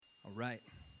right.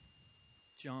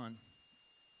 John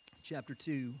chapter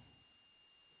 2,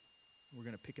 we're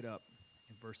going to pick it up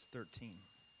in verse 13.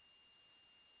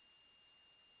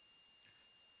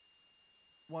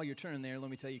 While you're turning there,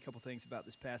 let me tell you a couple things about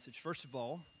this passage. First of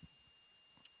all,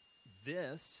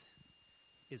 this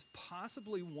is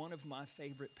possibly one of my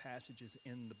favorite passages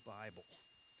in the Bible,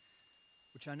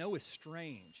 which I know is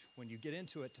strange. When you get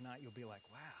into it tonight, you'll be like,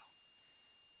 wow.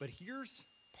 But here's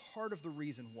part of the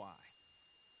reason why.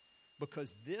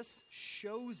 Because this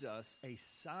shows us a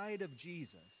side of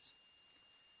Jesus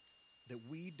that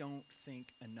we don't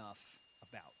think enough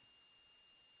about.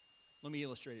 Let me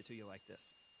illustrate it to you like this.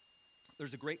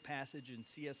 There's a great passage in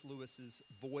C.S. Lewis's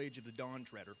Voyage of the Dawn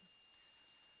Treader.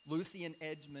 Lucy and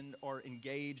Edmund are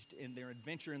engaged in their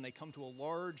adventure, and they come to a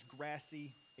large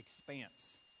grassy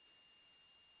expanse.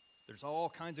 There's all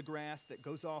kinds of grass that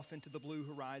goes off into the blue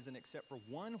horizon except for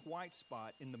one white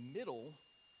spot in the middle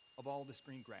of all this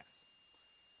green grass.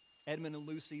 Edmund and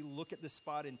Lucy look at this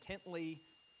spot intently.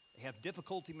 They have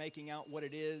difficulty making out what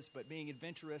it is, but being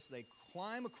adventurous, they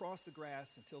climb across the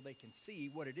grass until they can see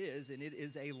what it is, and it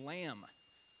is a lamb,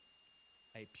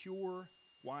 a pure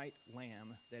white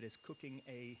lamb that is cooking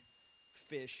a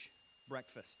fish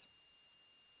breakfast.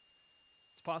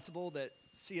 It's possible that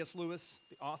C.S. Lewis,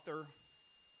 the author,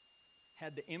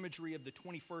 had the imagery of the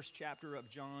 21st chapter of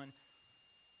John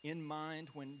in mind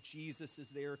when Jesus is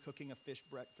there cooking a fish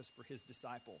breakfast for his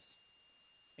disciples.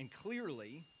 And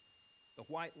clearly, the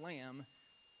white lamb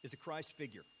is a Christ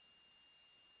figure.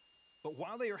 But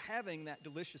while they are having that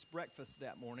delicious breakfast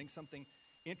that morning, something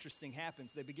interesting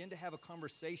happens. They begin to have a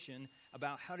conversation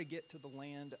about how to get to the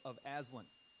land of Aslan,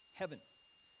 heaven.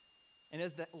 And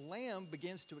as that lamb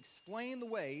begins to explain the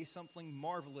way, something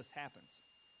marvelous happens.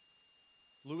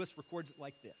 Lewis records it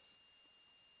like this.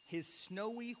 His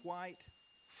snowy white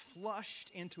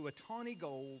flushed into a tawny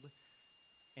gold,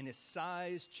 and his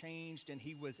size changed, and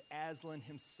he was Aslan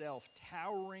himself,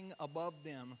 towering above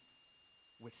them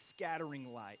with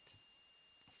scattering light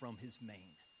from his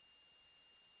mane.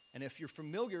 And if you're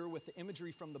familiar with the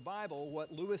imagery from the Bible,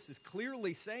 what Lewis is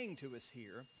clearly saying to us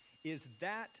here is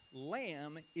that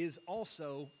lamb is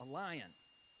also a lion.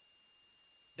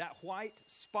 That white,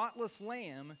 spotless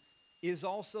lamb is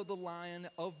also the lion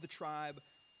of the tribe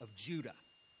of Judah.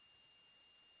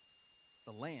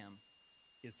 The lamb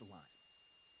is the lion.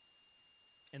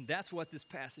 And that's what this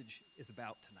passage is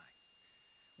about tonight.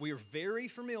 We are very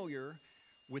familiar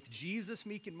with Jesus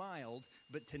meek and mild,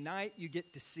 but tonight you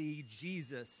get to see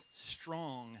Jesus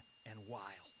strong and wild.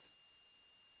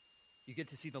 You get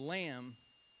to see the lamb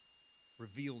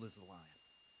revealed as the lion.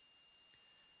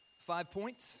 5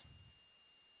 points,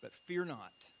 but fear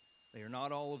not. They are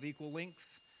not all of equal length.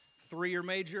 3 are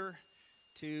major,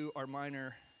 2 are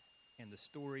minor, and the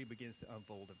story begins to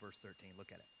unfold in verse 13.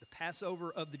 Look at it. The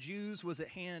Passover of the Jews was at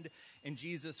hand, and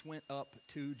Jesus went up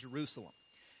to Jerusalem.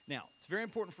 Now, it's very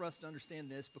important for us to understand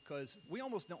this because we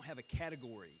almost don't have a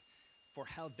category for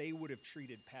how they would have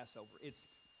treated Passover. It's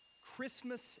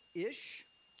Christmas-ish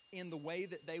in the way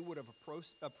that they would have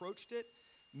approached it,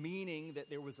 meaning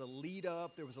that there was a lead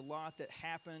up, there was a lot that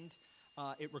happened.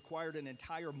 It required an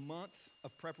entire month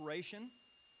of preparation.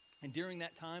 And during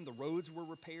that time, the roads were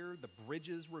repaired, the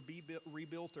bridges were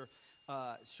rebuilt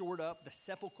or shored up, the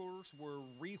sepulchres were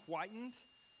re-whitened,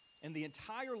 and the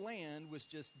entire land was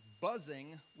just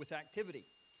buzzing with activity.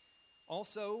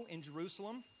 Also in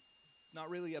Jerusalem, not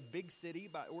really a big city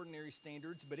by ordinary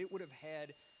standards, but it would have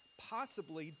had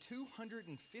possibly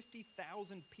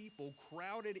 250,000 people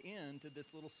crowded into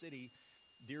this little city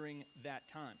during that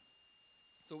time.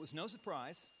 So it was no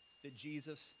surprise that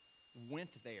Jesus went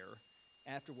there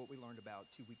after what we learned about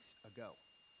 2 weeks ago.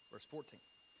 Verse 14.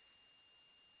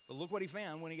 But look what he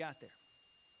found when he got there.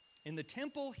 In the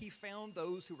temple, he found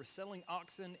those who were selling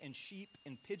oxen and sheep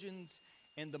and pigeons,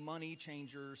 and the money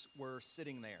changers were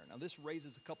sitting there. Now, this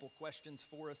raises a couple questions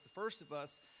for us. The first of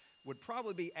us would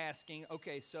probably be asking,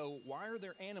 okay, so why are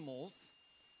there animals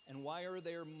and why are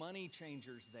there money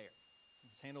changers there?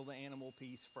 Let's handle the animal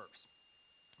piece first.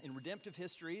 In redemptive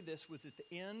history, this was at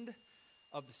the end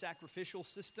of the sacrificial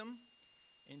system.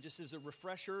 And just as a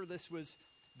refresher, this was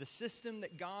the system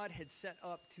that God had set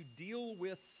up to deal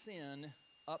with sin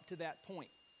up to that point.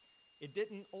 It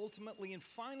didn't ultimately and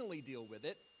finally deal with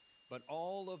it, but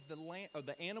all of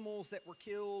the animals that were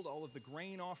killed, all of the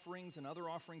grain offerings and other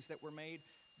offerings that were made,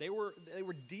 they were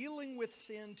dealing with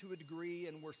sin to a degree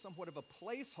and were somewhat of a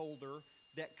placeholder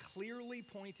that clearly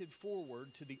pointed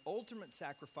forward to the ultimate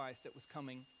sacrifice that was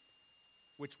coming,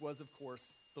 which was, of course,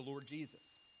 the Lord Jesus.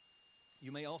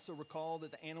 You may also recall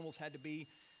that the animals had to be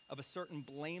of a certain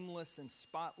blameless and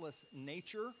spotless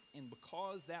nature, and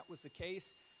because that was the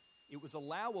case, it was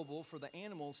allowable for the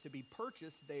animals to be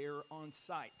purchased there on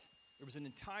site. There was an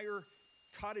entire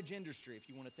cottage industry, if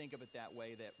you want to think of it that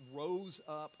way, that rose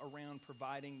up around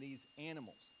providing these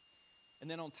animals. And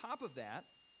then on top of that,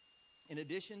 in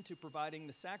addition to providing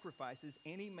the sacrifices,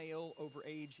 any male over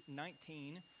age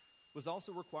 19 was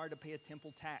also required to pay a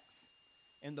temple tax.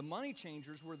 And the money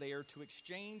changers were there to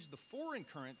exchange the foreign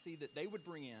currency that they would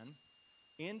bring in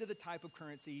into the type of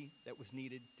currency that was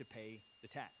needed to pay the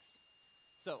tax.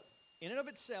 So, in and of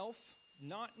itself,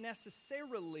 not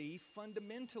necessarily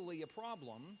fundamentally a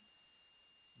problem,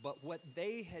 but what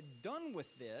they had done with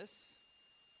this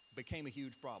became a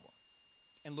huge problem.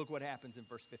 And look what happens in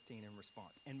verse 15 in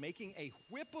response. And making a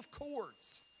whip of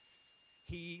cords,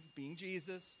 he, being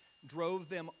Jesus, drove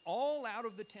them all out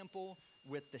of the temple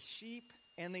with the sheep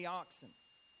and the oxen.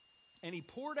 And he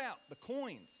poured out the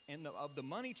coins of the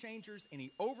money changers, and he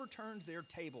overturned their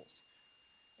tables.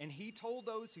 And he told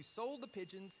those who sold the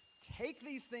pigeons, "Take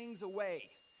these things away.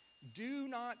 Do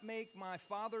not make my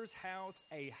Father's house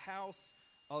a house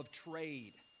of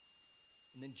trade."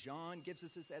 And then John gives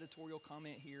us this editorial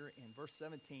comment here in verse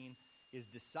 17. His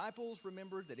disciples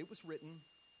remembered that it was written,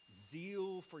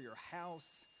 "Zeal for your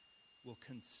house will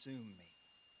consume me."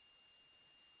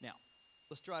 Now,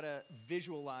 let's try to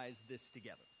visualize this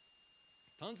together.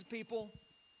 Tons of people,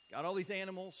 got all these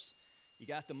animals. You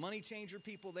got the money changer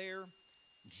people there.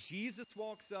 Jesus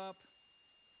walks up.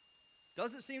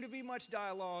 Doesn't seem to be much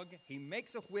dialogue. He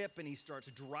makes a whip and he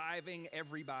starts driving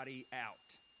everybody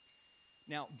out.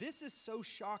 Now, this is so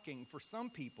shocking for some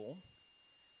people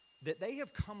that they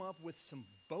have come up with some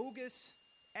bogus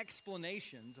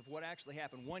explanations of what actually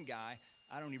happened. One guy,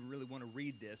 I don't even really want to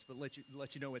read this, but let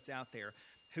you know it's out there,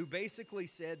 who basically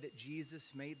said that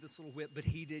Jesus made this little whip, but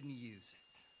he didn't use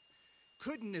it.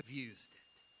 Couldn't have used it.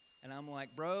 And I'm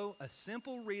like, bro, a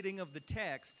simple reading of the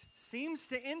text seems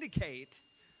to indicate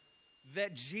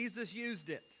that Jesus used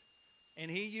it,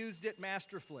 and he used it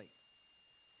masterfully.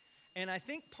 And I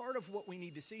think part of what we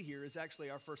need to see here is actually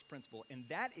our first principle, and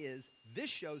that is, this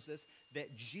shows us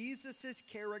that Jesus'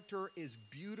 character is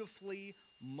beautifully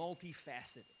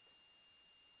multifaceted.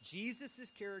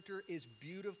 Jesus' character is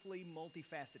beautifully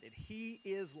multifaceted. He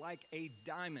is like a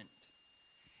diamond.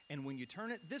 And when you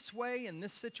turn it this way in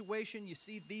this situation, you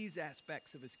see these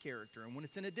aspects of his character. And when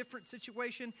it's in a different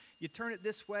situation, you turn it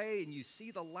this way and you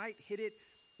see the light hit it,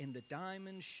 and the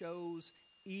diamond shows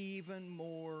even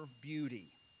more beauty.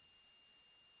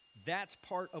 That's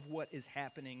part of what is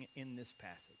happening in this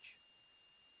passage.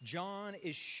 John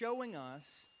is showing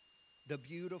us the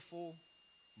beautiful,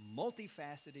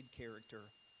 multifaceted character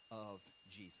of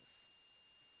Jesus.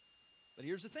 But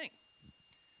here's the thing.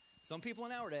 Some people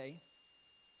in our day,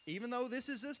 even though this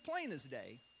is as plain as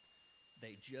day,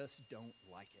 they just don't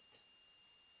like it.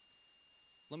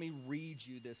 Let me read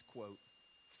you this quote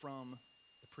from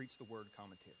the Preach the Word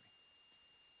commentary.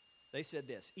 They said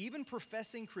this: "Even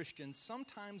professing Christians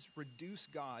sometimes reduce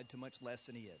God to much less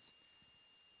than he is.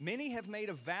 Many have made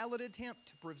a valid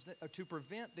attempt to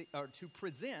present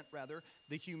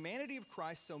the humanity of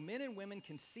Christ so men and women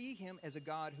can see him as a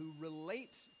God who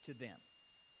relates to them.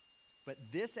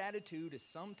 But this attitude has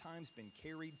sometimes been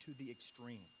carried to the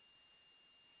extreme.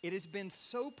 It has been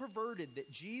so perverted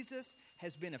that Jesus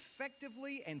has been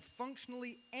effectively and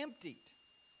functionally emptied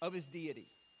of his deity.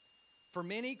 For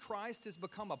many, Christ has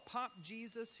become a pop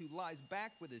Jesus who lies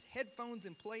back with his headphones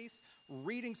in place,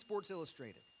 reading Sports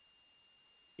Illustrated.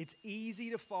 It's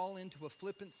easy to fall into a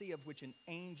flippancy of which an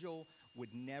angel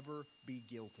would never be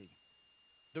guilty.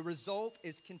 The result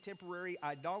is contemporary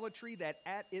idolatry that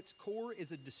at its core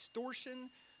is a distortion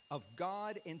of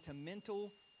God into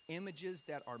mental images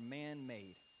that are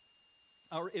man-made.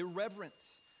 Our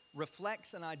irreverence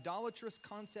reflects an idolatrous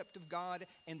concept of God,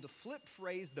 and the flip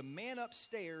phrase, the man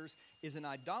upstairs, is an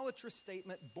idolatrous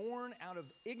statement born out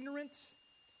of ignorance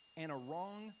and a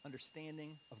wrong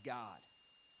understanding of God.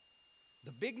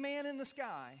 The big man in the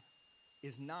sky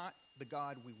is not the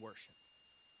God we worship.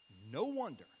 No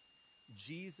wonder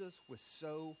Jesus was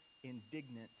so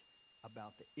indignant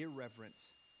about the irreverence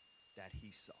that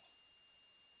he saw."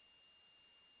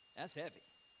 That's heavy,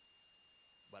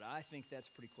 but I think that's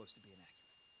pretty close to being accurate.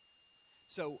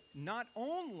 So not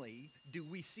only do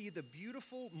we see the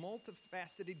beautiful,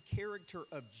 multifaceted character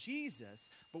of Jesus,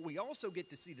 but we also get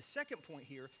to see the second point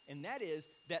here, and that is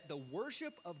that the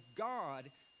worship of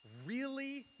God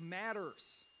really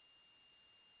matters.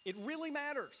 It really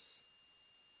matters.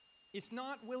 It's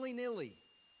not willy-nilly.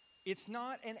 It's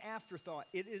not an afterthought.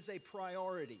 It is a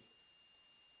priority.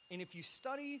 And if you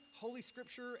study Holy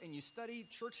Scripture and you study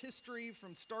church history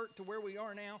from start to where we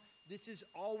are now, this has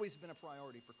always been a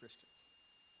priority for Christians.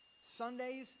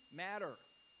 Sundays matter.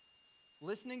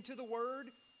 Listening to the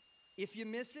word, if you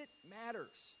miss it,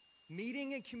 matters.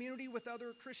 Meeting in community with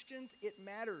other Christians, it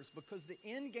matters, because the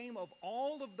end game of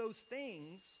all of those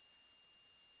things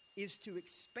is to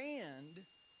expand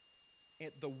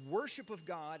the worship of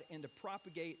God and to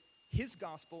propagate his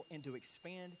gospel and to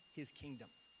expand his kingdom.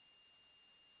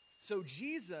 So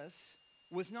Jesus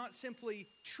was not simply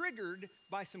triggered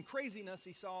by some craziness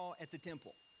he saw at the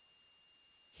temple.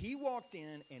 He walked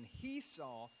in and he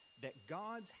saw that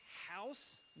God's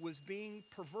house was being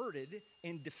perverted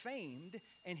and defamed,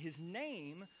 and his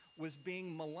name was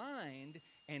being maligned,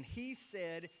 and he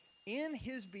said, in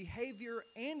his behavior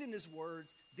and in his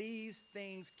words, these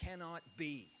things cannot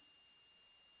be.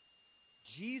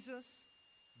 Jesus,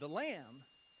 the Lamb,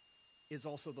 is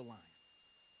also the Lion.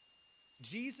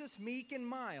 Jesus, meek and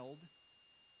mild,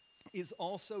 is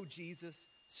also Jesus,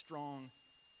 strong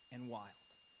and wild.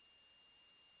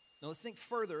 Now let's think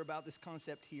further about this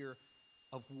concept here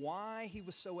of why he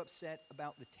was so upset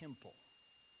about the temple.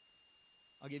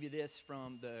 I'll give you this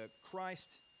from the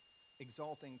Christ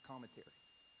Exalting Commentary.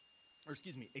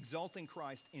 Exalting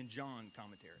Christ in John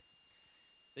commentary.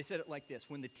 They said it like this: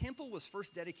 when the temple was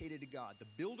first dedicated to God, the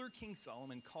builder King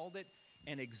Solomon called it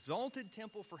an exalted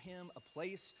temple for him, a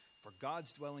place for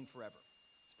God's dwelling forever.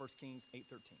 It's 1 Kings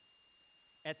 8:13.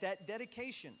 At that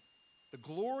dedication, the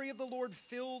glory of the Lord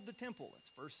filled the temple.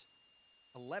 That's verse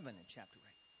 11 in chapter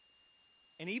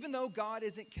 8. And even though God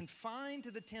isn't confined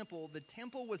to the temple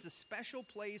was a special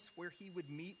place where he would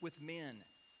meet with men.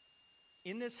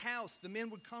 In this house, the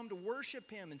men would come to worship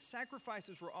him, and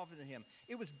sacrifices were offered to him.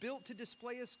 It was built to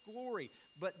display his glory,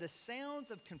 but the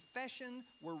sounds of confession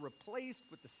were replaced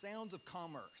with the sounds of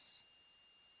commerce.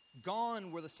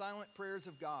 Gone were the silent prayers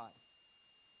of God.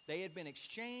 They had been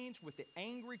exchanged with the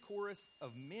angry chorus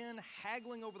of men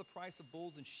haggling over the price of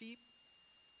bulls and sheep,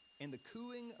 and the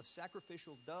cooing of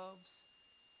sacrificial doves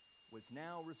was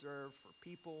now reserved for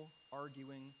people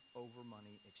arguing over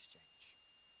money exchange.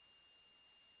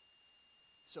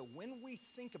 So when we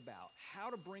think about how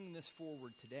to bring this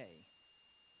forward today,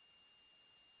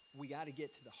 we got to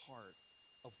get to the heart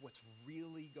of what's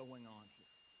really going on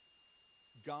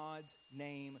here. God's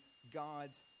name,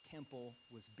 God's temple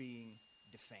was being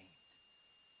defamed.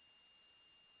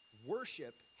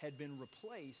 Worship had been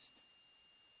replaced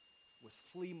with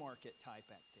flea market type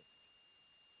activity.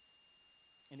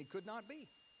 And it could not be.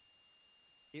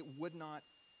 It would not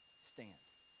stand.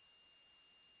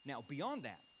 Now, beyond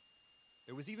that,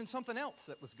 there was even something else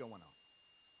that was going on.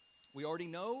 We already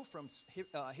know from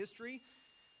history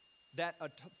that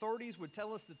authorities would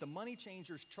tell us that the money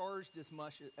changers charged as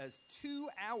much as 2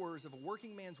 hours of a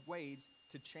working man's wage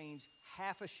to change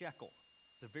half a shekel.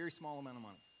 It's a very small amount of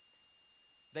money.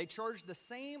 They charged the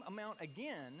same amount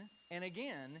again and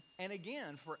again and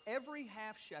again for every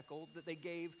half shekel that they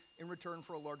gave in return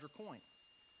for a larger coin.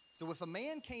 So if a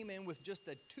man came in with just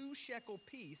a 2 shekel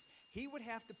piece, he would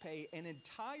have to pay an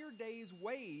entire day's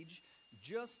wage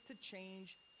just to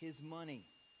change his money.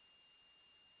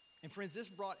 And friends, this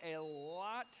brought a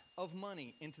lot of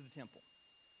money into the temple.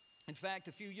 In fact,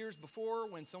 a few years before,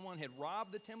 when someone had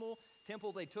robbed the temple,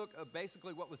 they took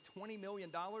basically what was $20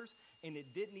 million, and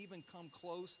it didn't even come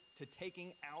close to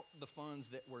taking out the funds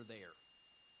that were there.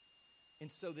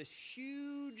 And so this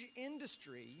huge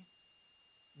industry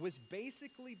was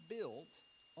basically built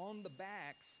on the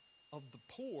backs of the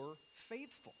poor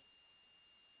faithful.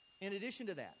 In addition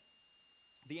to that,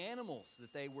 the animals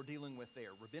that they were dealing with there,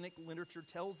 rabbinic literature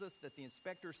tells us that the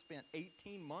inspectors spent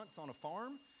 18 months on a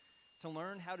farm to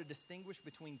learn how to distinguish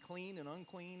between clean and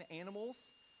unclean animals.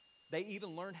 They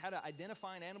even learned how to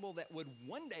identify an animal that would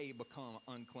one day become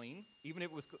unclean, even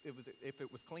if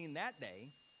it was clean that day.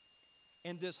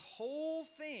 And this whole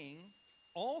thing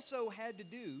also had to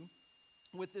do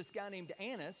with this guy named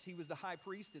Annas. He was the high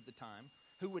priest at the time,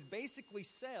 who would basically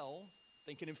sell,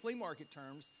 thinking in flea market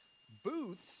terms,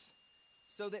 booths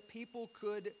so that people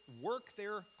could work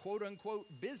their quote-unquote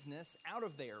business out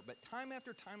of there. But time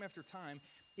after time after time,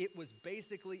 it was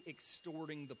basically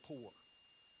extorting the poor,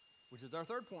 which is our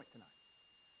third point tonight,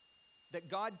 that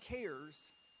God cares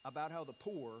about how the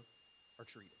poor are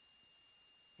treated.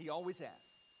 He always has.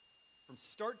 From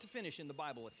start to finish in the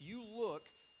Bible, if you look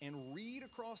and read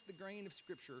across the grain of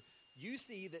Scripture, you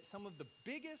see that some of the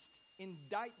biggest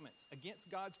indictments against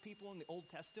God's people in the Old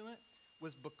Testament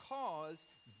was because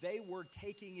they were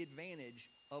taking advantage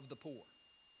of the poor.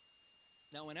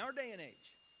 Now, in our day and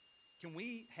age, can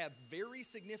we have very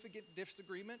significant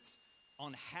disagreements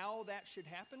on how that should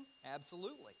happen?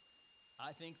 Absolutely.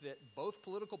 I think that both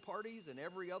political parties and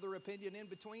every other opinion in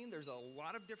between, there's a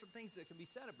lot of different things that can be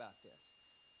said about this.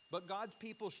 But God's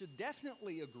people should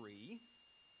definitely agree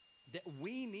that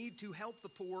we need to help the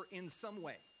poor in some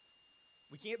way.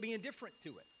 We can't be indifferent to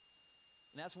it.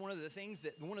 And that's one of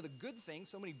the good things,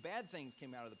 so many bad things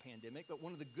came out of the pandemic, but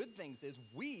one of the good things is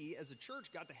we as a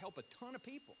church got to help a ton of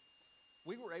people.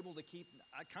 We were able to keep,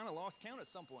 I kind of lost count at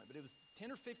some point, but it was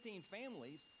 10 or 15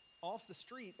 families off the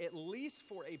street, at least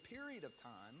for a period of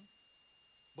time,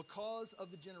 because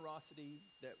of the generosity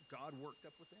that God worked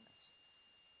up within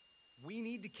us. We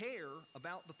need to care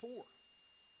about the poor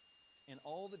in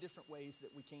all the different ways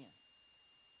that we can.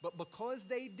 But because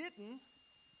they didn't,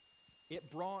 it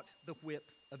brought the whip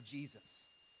of Jesus.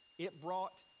 It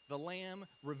brought the Lamb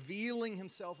revealing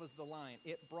himself as the Lion.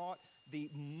 It brought the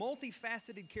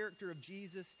multifaceted character of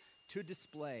Jesus to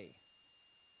display.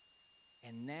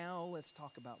 And now let's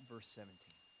talk about verse 17.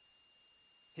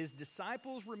 His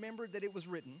disciples remembered that it was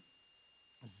written,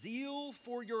 "Zeal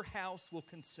for your house will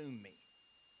consume me."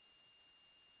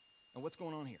 Now what's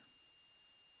going on here?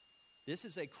 This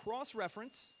is a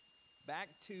cross-reference back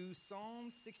to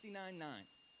Psalm 69:9.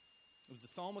 It was the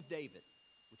Psalm of David,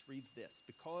 which reads this: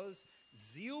 "Because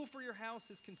zeal for your house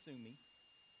has consumed me,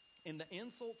 and the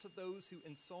insults of those who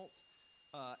insult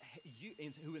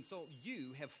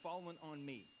you have fallen on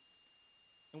me."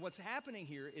 And what's happening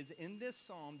here is in this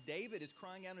psalm, David is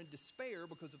crying out in despair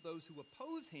because of those who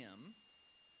oppose him.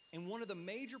 And one of the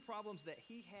major problems that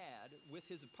he had with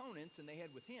his opponents, and they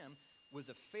had with him, was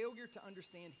a failure to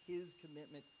understand his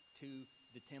commitment to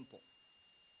the temple.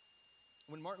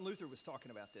 When Martin Luther was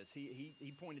talking about this,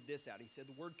 he pointed this out. He said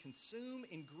the word consume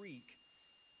in Greek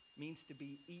means to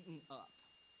be eaten up.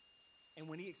 And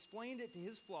when he explained it to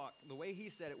his flock, the way he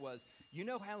said it was, you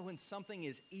know how when something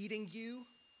is eating you?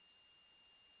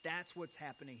 That's what's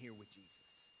happening here with Jesus.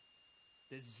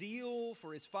 The zeal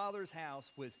for his Father's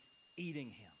house was eating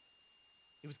him.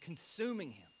 It was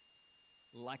consuming him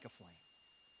like a flame.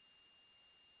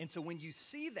 And so when you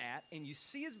see that, and you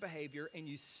see his behavior, and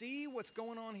you see what's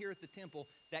going on here at the temple,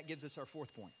 that gives us our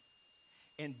fourth point.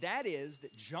 And that is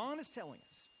that John is telling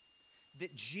us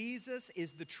that Jesus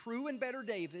is the true and better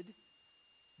David,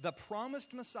 the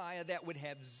promised Messiah that would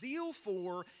have zeal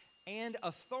for and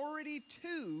authority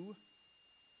to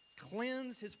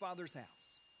cleanse his Father's house.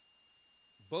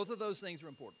 Both of those things are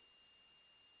important.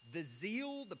 The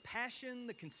zeal, the passion,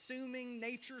 the consuming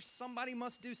nature, somebody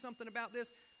must do something about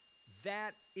this,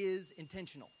 that is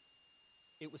intentional.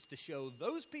 It was to show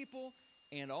those people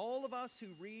and all of us who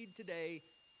read today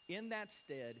in that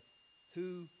stead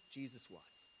who Jesus was.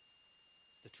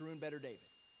 The true and better David.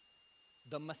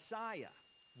 The Messiah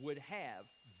would have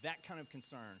that kind of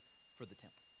concern for the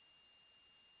temple.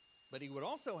 But he would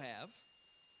also have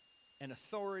an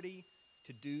authority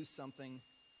to do something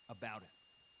about it.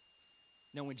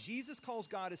 Now, when Jesus calls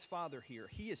God his Father here,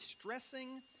 he is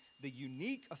stressing the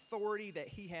unique authority that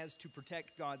he has to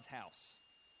protect God's house.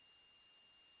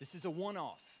 This is a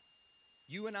one-off.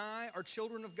 You and I are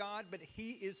children of God, but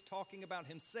he is talking about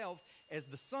himself as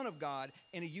the Son of God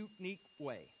in a unique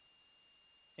way,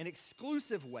 an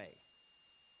exclusive way,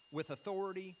 with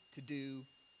authority to do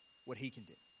what he can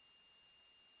do.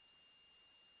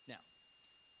 Now,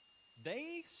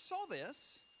 they saw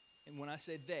this, and when I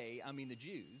say they, I mean the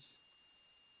Jews,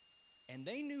 and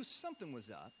they knew something was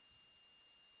up,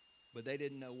 but they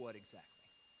didn't know what exactly.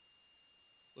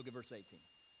 Look at verse 18.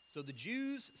 So the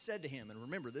Jews said to him, and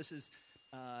remember, this is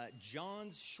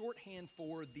John's shorthand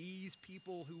for these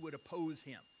people who would oppose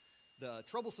him. The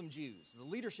troublesome Jews, the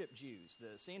leadership Jews,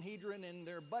 the Sanhedrin and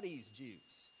their buddies Jews.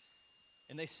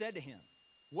 And they said to him,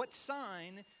 "What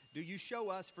sign do you show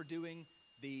us for doing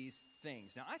these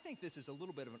things?" Now, I think this is a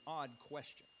little bit of an odd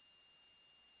question,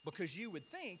 because you would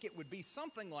think it would be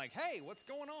something like, "Hey, what's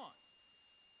going on?"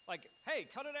 Like, "Hey,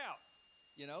 cut it out."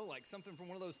 You know, like something from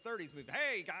one of those 30s movies.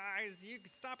 "Hey, guys, you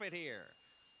can stop it here."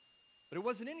 But it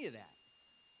wasn't any of that.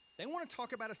 They want to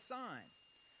talk about a sign.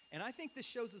 And I think this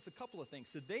shows us a couple of things.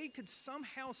 So they could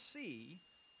somehow see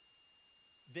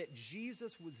that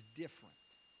Jesus was different,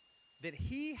 that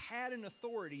he had an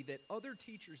authority that other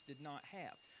teachers did not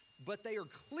have. But they are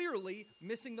clearly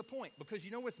missing the point, because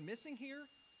you know what's missing here?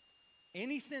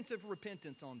 Any sense of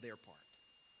repentance on their part.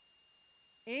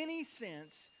 Any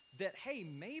sense that, hey,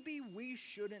 maybe we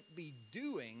shouldn't be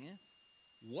doing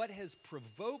what has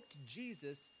provoked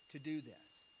Jesus to do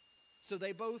this. So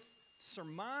they both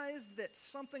surmised that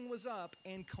something was up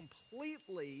and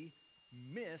completely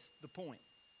missed the point.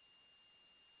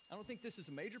 I don't think this is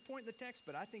a major point in the text,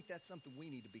 but I think that's something we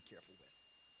need to be careful with.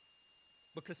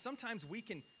 Because sometimes we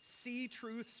can see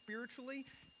truth spiritually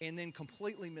and then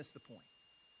completely miss the point.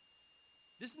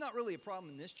 This is not really a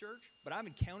problem in this church, but I've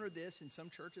encountered this in some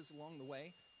churches along the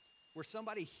way, where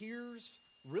somebody hears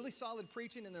really solid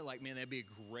preaching and they're like, "Man, that'd be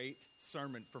a great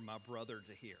sermon for my brother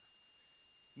to hear."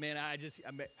 Man,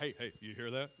 hey, you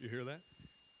hear that? You hear that?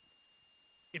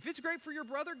 If it's great for your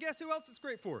brother, guess who else it's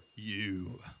great for?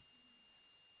 You.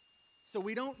 So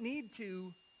we don't need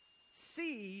to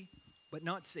see, but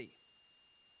not see.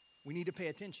 We need to pay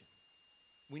attention.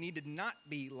 We need to not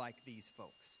be like these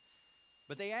folks.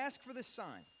 But they ask for this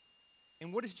sign.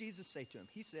 And what does Jesus say to him?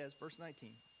 He says, verse 19,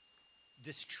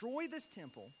 destroy this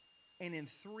temple, and in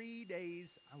 3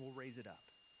 days I will raise it up.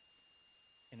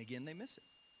 And again, they miss it.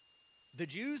 The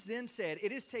Jews then said,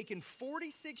 it has taken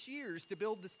 46 years to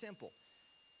build this temple,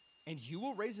 and you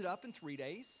will raise it up in 3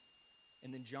 days?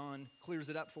 And then John clears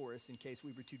it up for us in case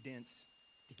we were too dense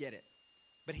to get it.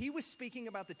 But he was speaking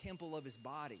about the temple of his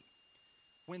body.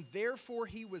 When therefore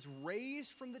he was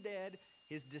raised from the dead,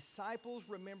 his disciples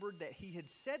remembered that he had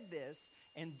said this,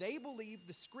 and they believed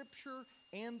the scripture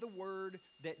and the word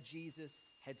that Jesus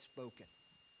had spoken.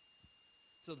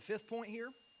 So the fifth point here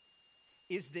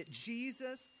is that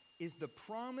Jesus is the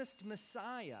promised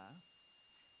Messiah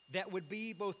that would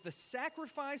be both the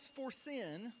sacrifice for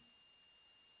sin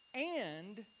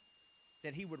and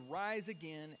that he would rise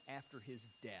again after his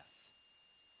death.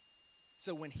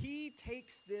 So when he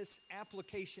takes this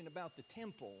application about the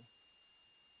temple,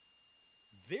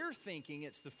 they're thinking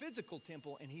it's the physical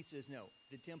temple, and he says, no,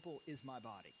 the temple is my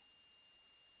body.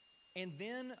 And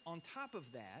then on top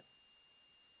of that,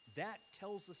 that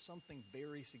tells us something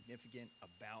very significant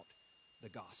about the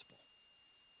gospel.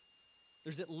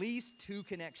 There's at least two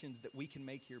connections that we can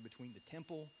make here between the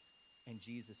temple and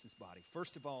Jesus' body.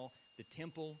 First of all, the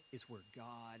temple is where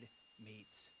God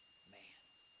meets man.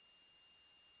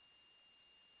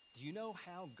 Do you know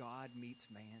how God meets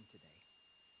man today?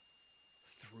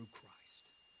 Through Christ.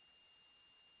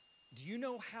 Do you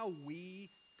know how we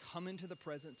come into the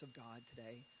presence of God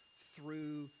today?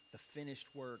 Through the finished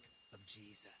work of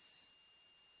Jesus.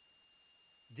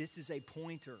 This is a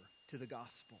pointer to the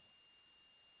gospel.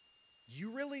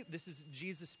 This is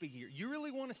Jesus speaking here. You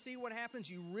really want to see what happens?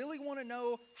 You really want to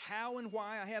know how and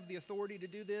why I have the authority to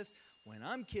do this? When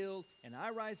I'm killed and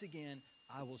I rise again,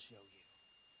 I will show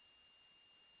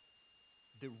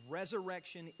you. The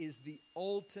resurrection is the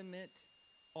ultimate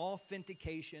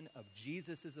authentication of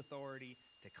Jesus' authority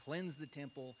to cleanse the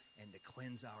temple and to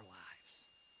cleanse our lives.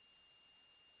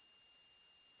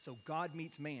 So God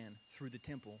meets man through the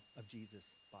temple of Jesus'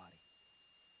 body.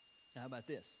 Now, how about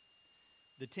this?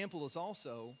 The temple is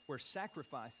also where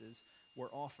sacrifices were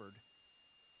offered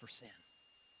for sin.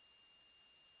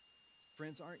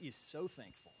 Friends, aren't you so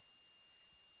thankful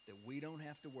that we don't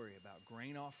have to worry about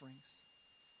grain offerings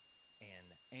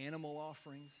and animal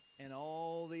offerings and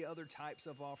all the other types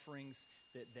of offerings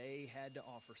that they had to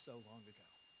offer so long ago?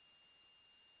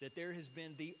 That there has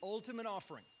been the ultimate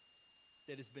offering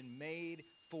that has been made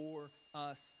for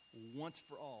us once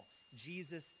for all.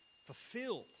 Jesus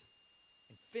fulfilled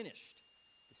and finished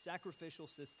the sacrificial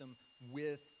system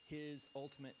with his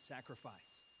ultimate sacrifice.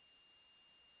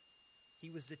 He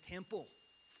was the temple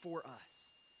for us,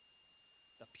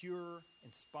 the pure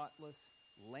and spotless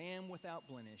lamb without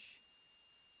blemish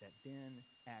that then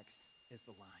acts as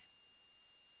the lion.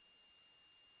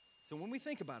 So when we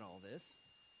think about all this,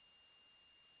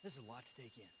 there's a lot to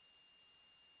take in.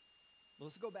 Well,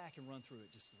 let's go back and run through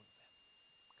it just a little bit,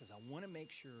 because I want to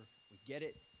make sure we get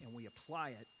it and we apply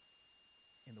it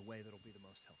in the way that will be the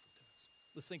most helpful to us.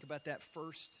 Let's think about that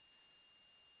first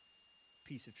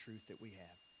piece of truth that we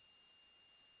have.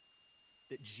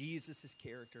 That Jesus'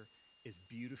 character is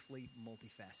beautifully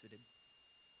multifaceted.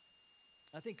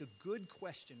 I think a good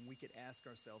question we could ask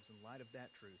ourselves in light of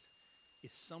that truth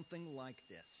is something like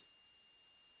this.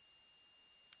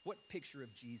 What picture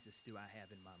of Jesus do I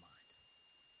have in my mind?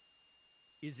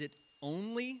 Is it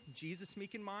only Jesus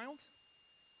meek and mild?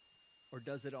 Or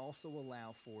does it also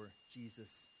allow for Jesus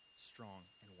strong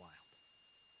and wild?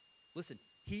 Listen,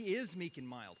 he is meek and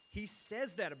mild. He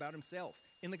says that about himself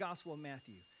in the Gospel of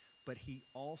Matthew. But he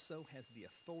also has the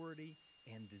authority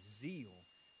and the zeal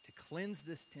to cleanse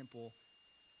this temple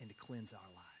and to cleanse our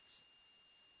lives.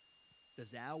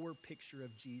 Does our picture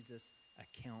of Jesus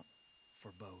account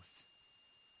for both?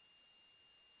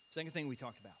 Second thing we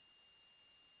talked about,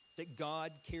 that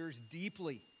God cares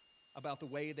deeply about the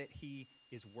way that he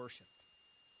is worshiped.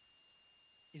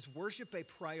 Is worship a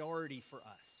priority for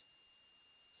us?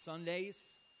 Sundays,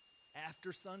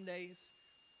 after Sundays,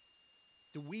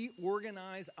 do we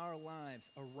organize our lives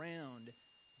around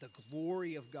the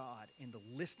glory of God and the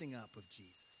lifting up of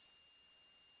Jesus?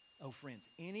 Oh, friends,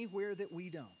 anywhere that we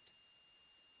don't,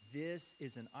 this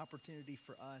is an opportunity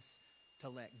for us to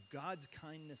let God's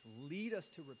kindness lead us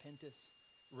to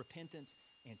repentance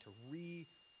and to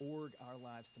reorg our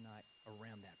lives tonight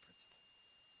around that principle.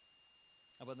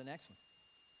 How about the next one?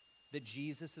 that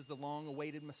Jesus is the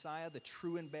long-awaited Messiah, the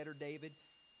true and better David,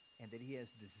 and that he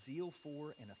has the zeal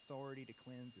for and authority to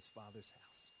cleanse his Father's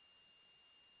house.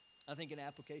 I think an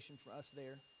application for us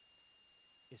there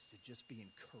is to just be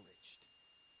encouraged.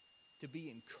 To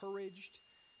be encouraged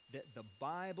that the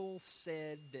Bible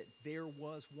said that there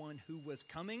was one who was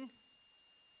coming,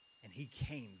 and he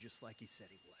came just like he said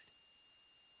he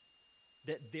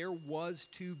would. That there was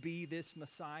to be this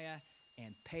Messiah,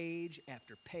 and page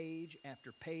after page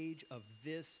after page of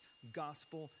this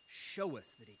gospel show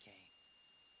us that he came.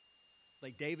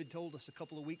 Like David told us a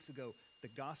couple of weeks ago, the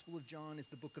Gospel of John is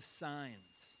the book of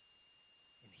signs.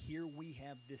 And here we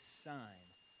have this sign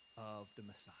of the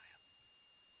Messiah.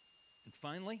 And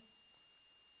finally,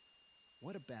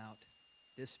 what about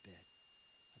this bit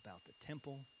about the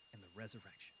temple and the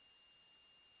resurrection?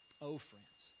 Oh, friends,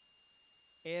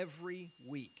 every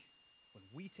week when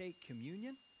we take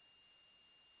communion,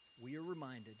 we are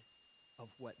reminded of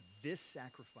what this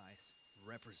sacrifice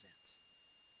represents.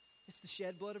 It's the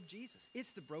shed blood of Jesus.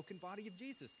 It's the broken body of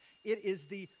Jesus. It is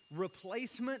the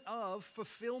replacement of,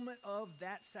 fulfillment of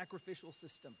that sacrificial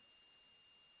system.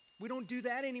 We don't do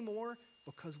that anymore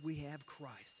because we have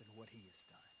Christ and what he has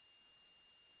done.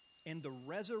 And the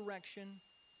resurrection,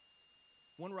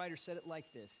 one writer said it like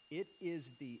this: it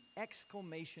is the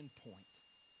exclamation point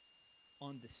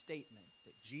on the statement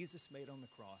that Jesus made on the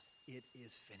cross, it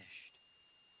is finished.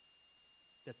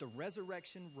 That the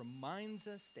resurrection reminds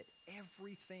us that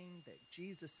everything that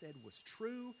Jesus said was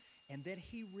true and that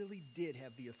he really did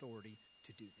have the authority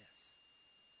to do this.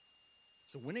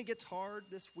 So when it gets hard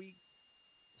this week,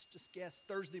 let's just guess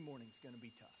Thursday morning is going to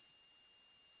be tough.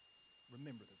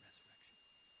 Remember the resurrection.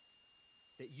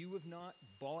 That you have not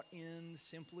bought in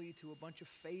simply to a bunch of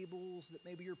fables that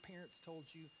maybe your parents told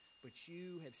you, but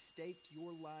you have staked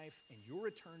your life and your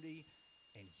eternity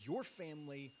and your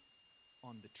family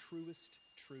on the truest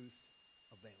truth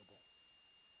available.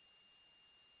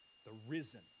 The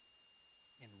risen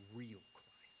and real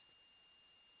Christ.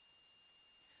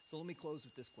 So let me close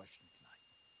with this question tonight.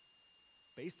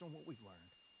 Based on what we've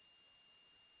learned,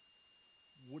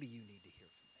 what do you need to hear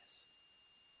from this?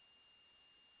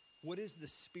 What is the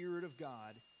Spirit of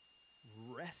God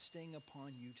resting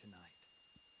upon you tonight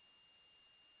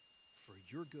for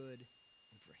your good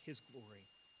and for his glory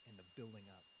and the building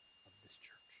up of this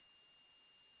church?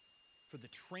 For the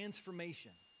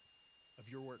transformation of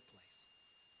your workplace,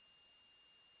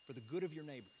 for the good of your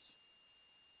neighbors.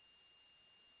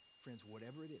 Friends,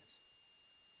 whatever it is,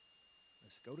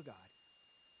 let's go to God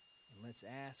and let's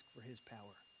ask for his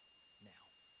power now.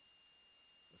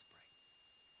 Let's pray.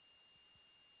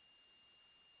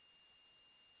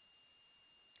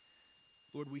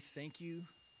 Lord, we thank you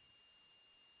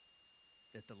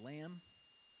that the Lamb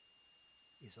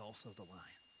is also the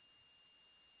Lion.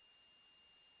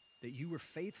 That you were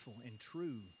faithful and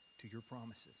true to your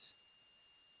promises.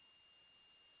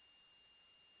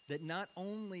 That not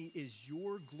only is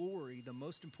your glory the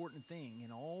most important thing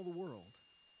in all the world,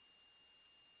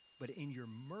 but in your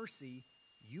mercy,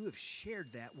 you have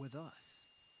shared that with us.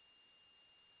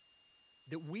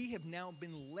 That we have now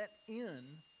been let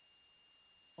in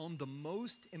on the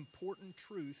most important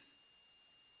truth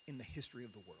in the history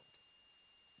of the world.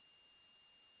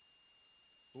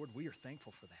 Lord, we are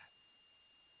thankful for that.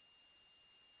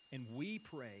 And we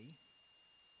pray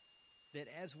that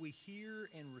as we hear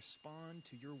and respond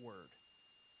to your word,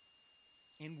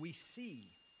 and we see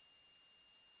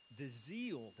the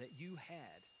zeal that you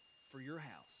had for your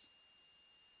house,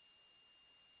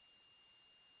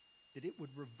 that it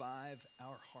would revive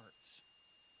our hearts,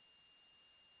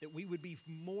 that we would be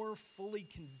more fully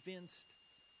convinced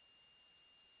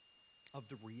of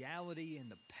the reality and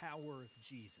the power of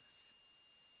Jesus,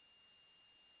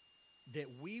 that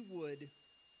we would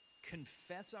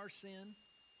confess our sin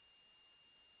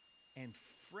and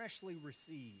freshly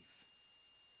receive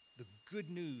the good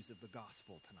news of the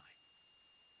gospel tonight.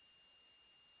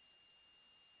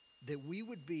 That we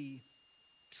would be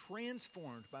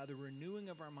transformed by the renewing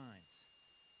of our minds.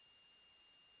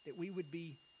 That we would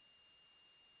be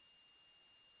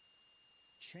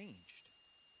changed.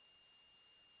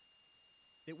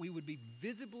 That we would be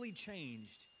visibly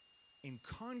changed in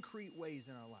concrete ways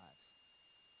in our lives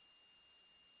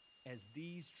as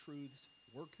these truths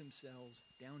work themselves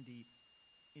down deep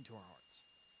into our hearts.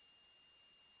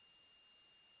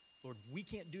 Lord, we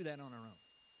can't do that on our own,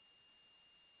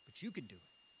 but you can do it.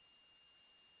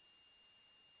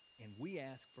 And we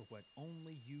ask for what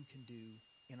only you can do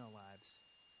in our lives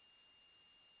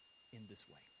in this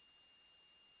way.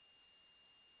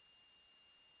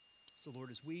 So, Lord,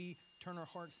 as we turn our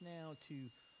hearts now to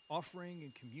offering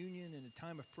and communion and a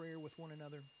time of prayer with one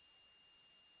another,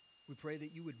 We pray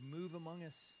that you would move among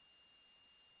us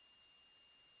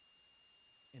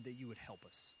and that you would help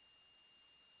us.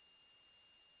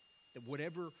 That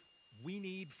whatever we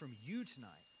need from you tonight,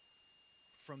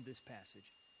 from this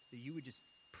passage, that you would just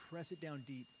press it down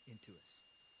deep into us.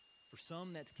 For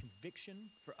some, that's conviction.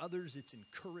 For others, it's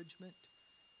encouragement.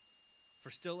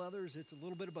 For still others, it's a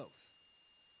little bit of both.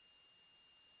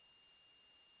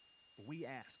 But we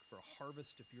ask for a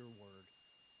harvest of your word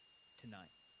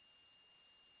tonight.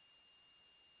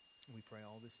 And we pray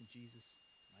all this in Jesus'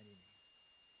 mighty name.